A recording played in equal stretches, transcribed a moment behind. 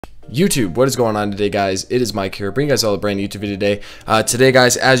YouTube, what is going on today, guys? It is Mike here, bringing you guys all a brand new YouTube video today. Today,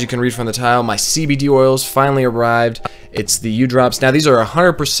 guys, as you can read from the title, my CBD oils finally arrived. It's the U-Drops. Now, these are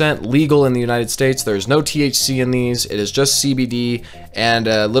 100% legal in the United States. There's no THC in these. It is just CBD and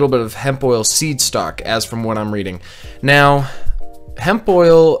a little bit of hemp oil seed stock, as from what I'm reading. Now, hemp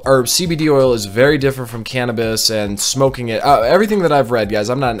oil or CBD oil is very different from cannabis and smoking it. Everything that I've read, guys,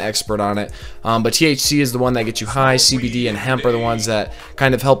 I'm not an expert on it, but THC is the one that gets you high. CBD and hemp are the ones that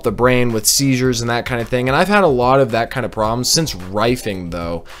kind of help the brain with seizures and that kind of thing. And I've had a lot of that kind of problems since rifing,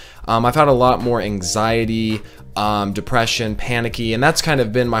 though. I've had a lot more anxiety, depression, panicky, and that's kind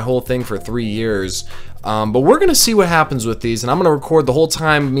of been my whole thing for 3 years. But we're going to see what happens with these, and I'm going to record the whole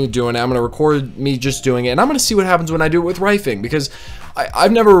time me doing it. I'm going to record me just doing it, and I'm going to see what happens when I do it with rifing, because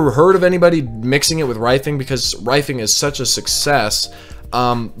I've never heard of anybody mixing it with rifing, because rifing is such a success.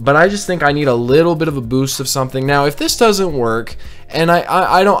 But I just think I need a little bit of a boost of something. Now, if this doesn't work, and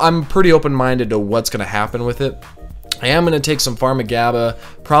I'm pretty open-minded to what's going to happen with it. I am going to take some Pharma-GABA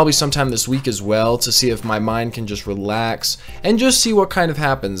probably sometime this week as well to see if my mind can just relax and just see what kind of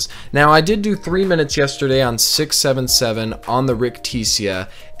happens. Now, I did do 3 minutes yesterday on 677 on the Rickettsia,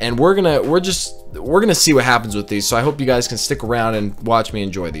 and we're gonna see what happens with these. So I hope you guys can stick around and watch me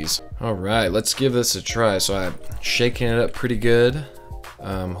enjoy these. All right, let's give this a try. So I'm shaking it up pretty good.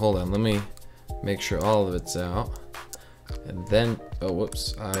 Hold on, let me make sure all of it's out, and then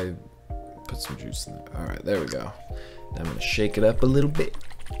whoops, I put some juice in there. All right, there we go. Now I'm gonna shake it up a little bit.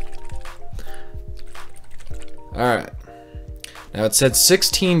 All right. Now it said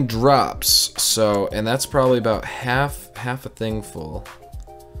 16 drops, so, and that's probably about half a thing full.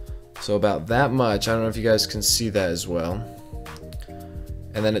 So about that much. I don't know if you guys can see that as well.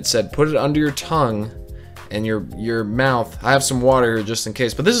 And then it said put it under your tongue and your mouth. I have some water here just in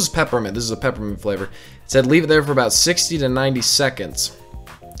case, but this is peppermint. This is a peppermint flavor. It said leave it there for about 60 to 90 seconds.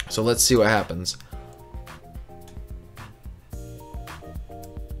 So let's see what happens.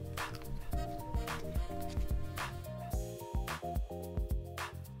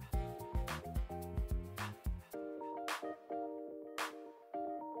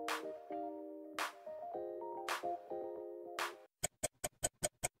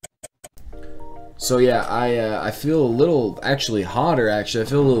 So yeah, I feel a little actually hotter. Actually, I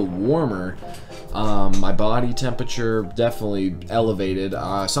feel a little warmer. My body temperature definitely elevated.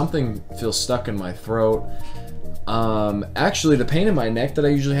 Something feels stuck in my throat. Actually, the pain in my neck that I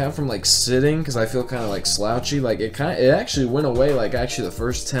usually have from like sitting, because I feel kind of like slouchy, like it actually went away like actually the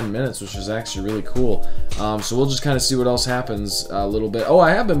first 10 minutes, which was actually really cool. So we'll just kind of see what else happens a little bit. Oh, I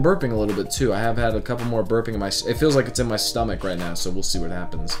have been burping a little bit too. I have had a couple more burping in my. It feels like it's in my stomach right now. So we'll see what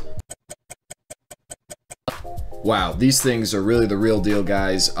happens. Wow, these things are really the real deal,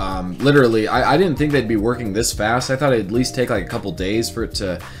 guys. Literally, I didn't think they'd be working this fast. I thought it'd at least take like a couple days for it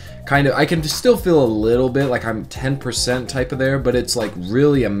to kind of, I can still feel a little bit like I'm 10% type of there, but it's like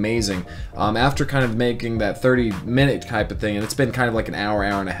really amazing. After kind of making that 30-minute type of thing, and it's been kind of like an hour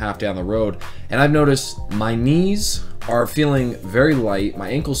and a half down the road, and I've noticed my knees are feeling very light, my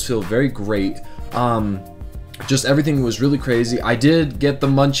ankles feel very great. Just everything was really crazy. I did get the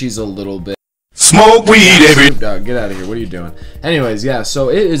munchies a little bit. Smoke weed every get out of here. What are you doing? Anyways, yeah, so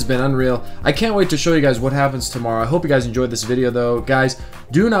it has been unreal. I can't wait to show you guys what happens tomorrow. I hope you guys enjoyed this video, though. Guys,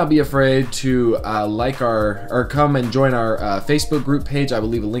 do not be afraid to like or come and join our Facebook group page. I will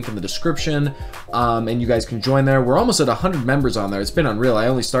leave a link in the description, and you guys can join there. We're almost at 100 members on there. It's been unreal. I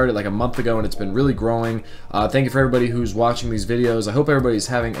only started like a month ago, and it's been really growing. Thank you for everybody who's watching these videos. I hope everybody's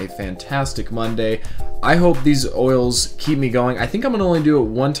having a fantastic Monday. I hope these oils keep me going. I think I'm gonna only do it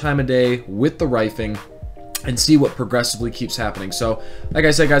 1 time a day with the rifing and see what progressively keeps happening. So like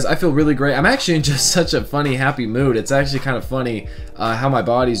I said, guys, I feel really great. I'm actually in just such a funny, happy mood. It's actually kind of funny how my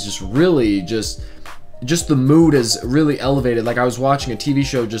body's just really just the mood is really elevated. Like I was watching a TV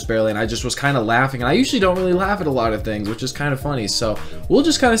show just barely, and I just was kind of laughing, and I usually don't really laugh at a lot of things, which is kind of funny. So we'll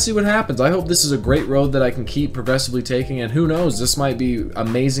just kind of see what happens. I hope this is a great road that I can keep progressively taking, and who knows, this might be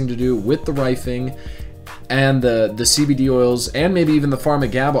amazing to do with the rifing and the CBD oils, and maybe even the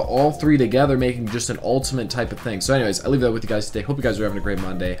Pharma-GABA, all three together, making just an ultimate type of thing. So anyways, I leave that with you guys today. Hope you guys are having a great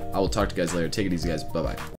Monday. I will talk to you guys later. Take it easy, guys. Bye-bye.